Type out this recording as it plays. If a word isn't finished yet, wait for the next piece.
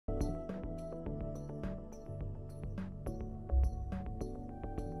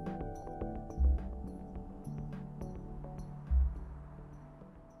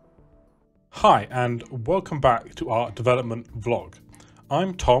Hi and welcome back to our development vlog.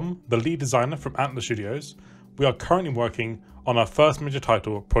 I'm Tom, the lead designer from Antler Studios. We are currently working on our first major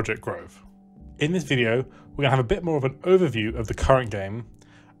title, Project Grove. In this video, we're going to have a bit more of an overview of the current game,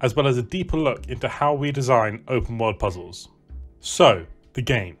 as well as a deeper look into how we design open world puzzles. So, the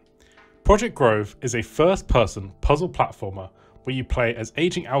game. Project Grove is a first-person puzzle platformer where you play as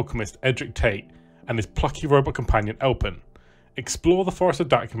aging alchemist Edric Tate and his plucky robot companion Elpin. Explore the Forest of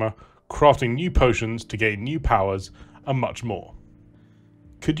Dacuma, crafting new potions to gain new powers, and much more.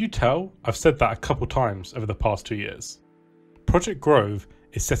 Could you tell I've said that a couple times over the past 2 years? Project Grove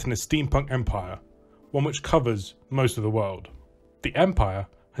is set in a steampunk empire, one which covers most of the world. The empire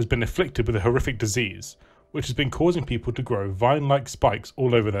has been afflicted with a horrific disease, which has been causing people to grow vine-like spikes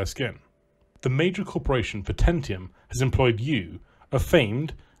all over their skin. The major corporation Potentium has employed you, a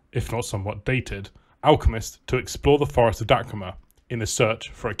famed, if not somewhat dated, alchemist to explore the Forest of Dacuma in the search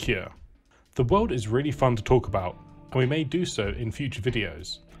for a cure. The world is really fun to talk about, and we may do so in future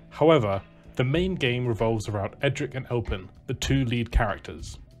videos. However, the main game revolves around Edric and Elpin, the two lead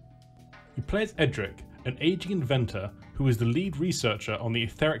characters. You play as Edric, an aging inventor who is the lead researcher on the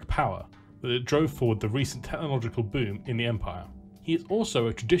etheric power that drove forward the recent technological boom in the Empire. He is also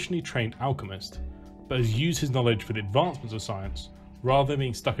a traditionally trained alchemist, but has used his knowledge for the advancements of science rather than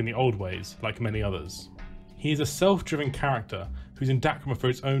being stuck in the old ways like many others. He is a self-driven character who's in Dacuma for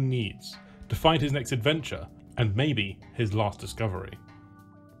his own needs, to find his next adventure, and maybe his last discovery.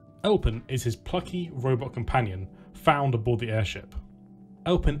 Elpin is his plucky robot companion found aboard the airship.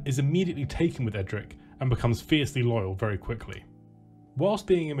 Elpin is immediately taken with Edric and becomes fiercely loyal very quickly. Whilst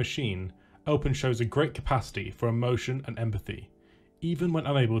being a machine, Elpin shows a great capacity for emotion and empathy, even when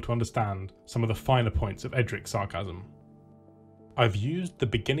unable to understand some of the finer points of Edric's sarcasm. I've used the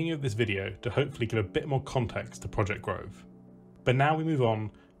beginning of this video to hopefully give a bit more context to Project Grove. But now we move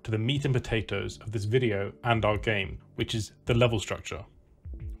on to the meat and potatoes of this video and our game, which is the level structure.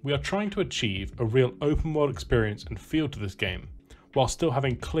 We are trying to achieve a real open world experience and feel to this game, while still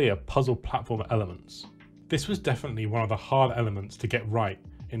having clear puzzle platformer elements. This was definitely one of the hard elements to get right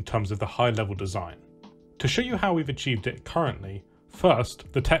in terms of the high level design. To show you how we've achieved it currently,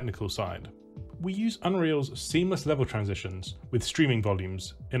 first, the technical side. We use Unreal's seamless level transitions with streaming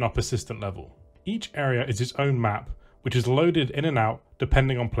volumes in our persistent level. Each area is its own map, which is loaded in and out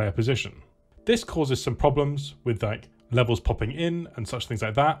depending on player position. This causes some problems with levels popping in and such things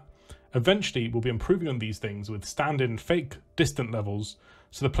like that. Eventually we'll be improving on these things with stand-in fake distant levels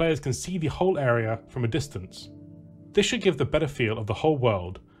so the players can see the whole area from a distance. This should give the better feel of the whole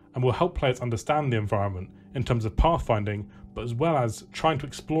world and will help players understand the environment in terms of pathfinding, but as well as trying to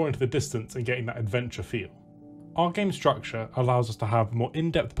explore into the distance and getting that adventure feel. Our game structure allows us to have more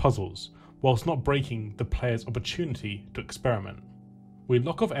in-depth puzzles whilst not breaking the player's opportunity to experiment. We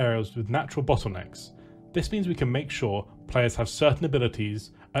lock off areas with natural bottlenecks. This means we can make sure players have certain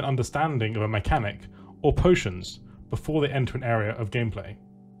abilities and understanding of a mechanic or potions before they enter an area of gameplay.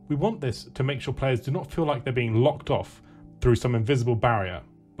 We want this to make sure players do not feel like they're being locked off through some invisible barrier,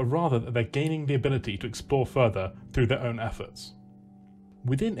 but rather that they're gaining the ability to explore further through their own efforts.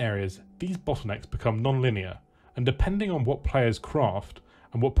 Within areas, these bottlenecks become non-linear, and depending on what players craft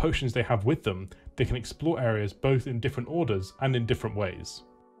and what potions they have with them, they can explore areas both in different orders and in different ways.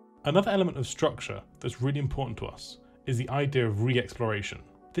 Another element of structure that's really important to us is the idea of re-exploration.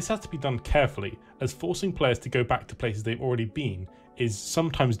 This has to be done carefully, as forcing players to go back to places they've already been is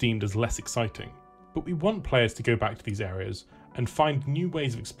sometimes deemed as less exciting. But we want players to go back to these areas and find new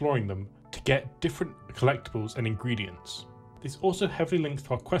ways of exploring them to get different collectibles and ingredients. This also heavily links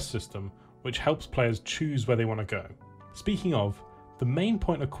to our quest system, which helps players choose where they want to go. Speaking of, the main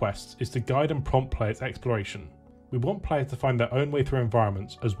point of quests is to guide and prompt players' exploration. We want players to find their own way through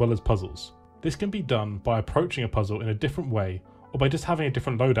environments as well as puzzles. This can be done by approaching a puzzle in a different way or by just having a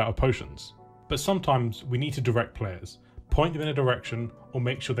different loadout of potions. But sometimes we need to direct players, point them in a direction or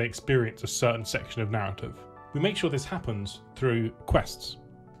make sure they experience a certain section of narrative. We make sure this happens through quests.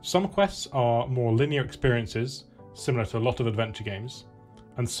 Some quests are more linear experiences, similar to a lot of adventure games,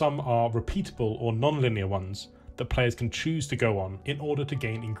 and some are repeatable or non-linear ones that players can choose to go on in order to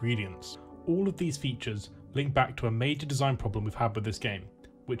gain ingredients. All of these features link back to a major design problem we've had with this game,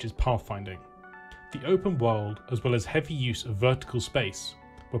 which is pathfinding. The open world, as well as heavy use of vertical space,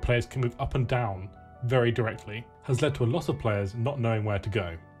 where players can move up and down very directly, has led to a lot of players not knowing where to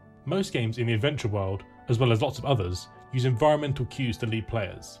go. Most games in the adventure world, as well as lots of others, use environmental cues to lead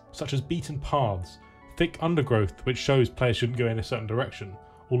players, such as beaten paths, thick undergrowth which shows players shouldn't go in a certain direction,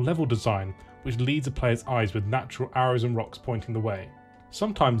 or level design which leads a player's eyes with natural arrows and rocks pointing the way.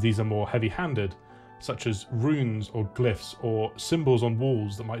 Sometimes these are more heavy-handed, such as runes or glyphs or symbols on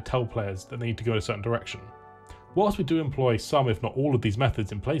walls that might tell players that they need to go in a certain direction. Whilst we do employ some, if not all, of these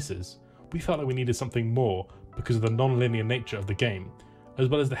methods in places, we felt like we needed something more because of the non-linear nature of the game, as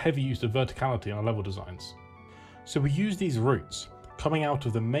well as the heavy use of verticality in our level designs. So we use these routes, coming out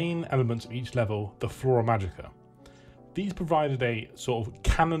of the main elements of each level, the Flora Magica. These provided a sort of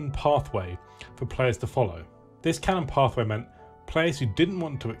canon pathway for players to follow. This canon pathway meant players who didn't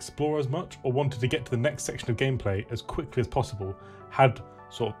want to explore as much or wanted to get to the next section of gameplay as quickly as possible had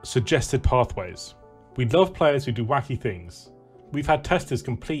sort of suggested pathways. We love players who do wacky things. We've had testers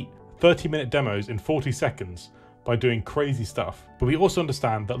complete 30-minute demos in 40 seconds by doing crazy stuff, but we also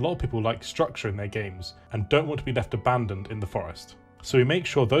understand that a lot of people like structure in their games and don't want to be left abandoned in the forest. So we make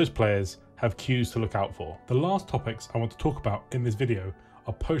sure those players have cues to look out for. The last topics I want to talk about in this video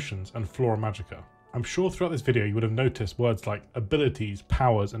are potions and Flora Magica. I'm sure throughout this video you would have noticed words like abilities,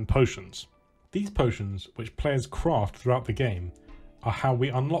 powers, and potions. These potions, which players craft throughout the game, are how we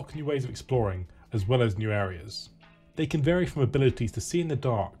unlock new ways of exploring as well as new areas. They can vary from abilities to see in the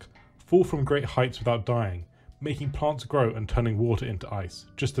dark, fall from great heights without dying, making plants grow and turning water into ice,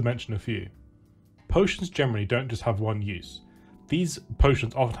 just to mention a few. Potions generally don't just have one use. These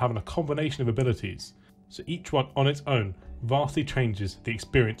potions often have a combination of abilities, so each one on its own vastly changes the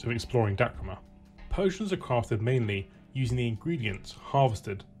experience of exploring Dacryma. Potions are crafted mainly using the ingredients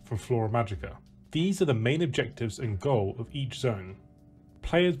harvested from Flora Magica. These are the main objectives and goal of each zone.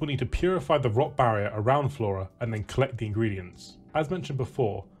 Players will need to purify the rock barrier around Flora and then collect the ingredients. As mentioned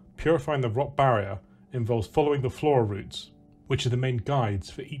before, purifying the rock barrier involves following the Flora routes, which are the main guides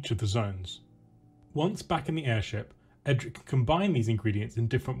for each of the zones. Once back in the airship, Edric can combine these ingredients in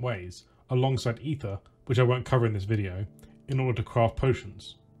different ways, alongside ether, which I won't cover in this video, in order to craft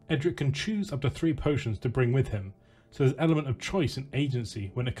potions. Edric can choose up to 3 potions to bring with him, so there's an element of choice and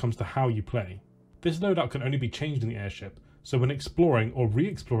agency when it comes to how you play. This loadout can only be changed in the airship, so when exploring or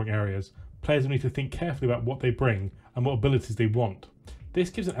re-exploring areas, players will need to think carefully about what they bring and what abilities they want. This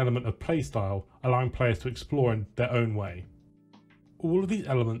gives an element of playstyle, allowing players to explore in their own way. All of these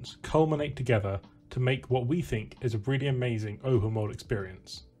elements culminate together to make what we think is a really amazing open world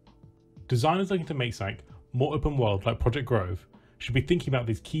experience. Designers looking to make something more open world like Project Grove should be thinking about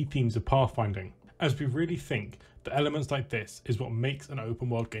these key themes of pathfinding, as we really think that elements like this is what makes an open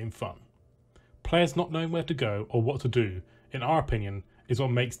world game fun. Players not knowing where to go or what to do, in our opinion, is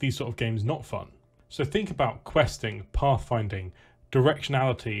what makes these sort of games not fun. So think about questing, pathfinding,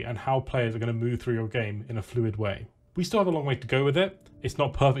 directionality, and how players are going to move through your game in a fluid way. We still have a long way to go with it. It's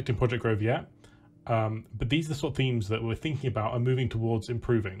not perfect in Project Grove yet, but these are the sort of themes that we're thinking about and moving towards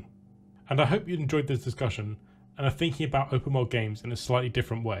improving. And I hope you enjoyed this discussion and are thinking about open world games in a slightly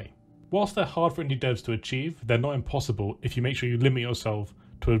different way. Whilst they're hard for indie devs to achieve, they're not impossible if you make sure you limit yourself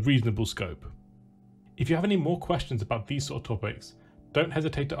to a reasonable scope. If you have any more questions about these sort of topics, don't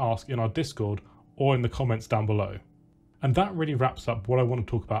hesitate to ask in our Discord or in the comments down below. And that really wraps up what I want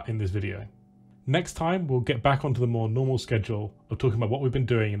to talk about in this video. Next time, we'll get back onto the more normal schedule of talking about what we've been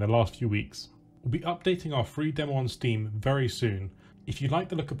doing in the last few weeks. We'll be updating our free demo on Steam very soon. If you like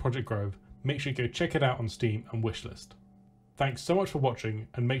the look of Project Grove, make sure you go check it out on Steam and wishlist. Thanks so much for watching,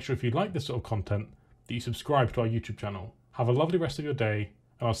 and make sure if you like this sort of content that you subscribe to our YouTube channel. Have a lovely rest of your day,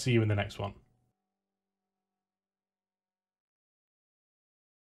 and I'll see you in the next one.